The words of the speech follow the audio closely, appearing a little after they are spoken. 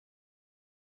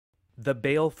The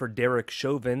bail for Derrick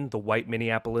Chauvin, the white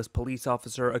Minneapolis police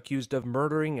officer accused of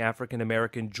murdering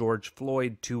African-American George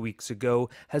Floyd 2 weeks ago,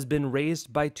 has been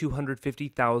raised by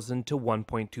 $250,000 to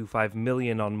 $1.25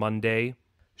 million on Monday.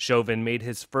 Chauvin made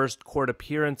his first court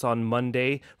appearance on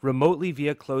Monday remotely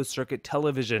via closed-circuit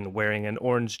television, wearing an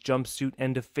orange jumpsuit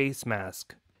and a face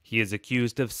mask. He is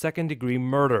accused of second-degree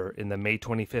murder in the May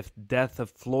 25th death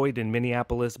of Floyd in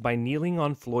Minneapolis by kneeling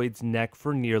on Floyd's neck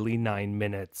for nearly 9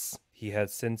 minutes. He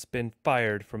has since been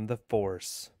fired from the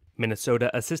force. Minnesota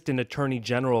Assistant Attorney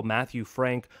General Matthew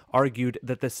Frank argued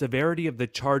that the severity of the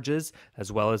charges,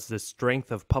 as well as the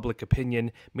strength of public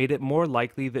opinion, made it more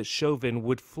likely that Chauvin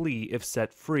would flee if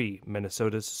set free,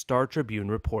 Minnesota's Star Tribune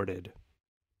reported.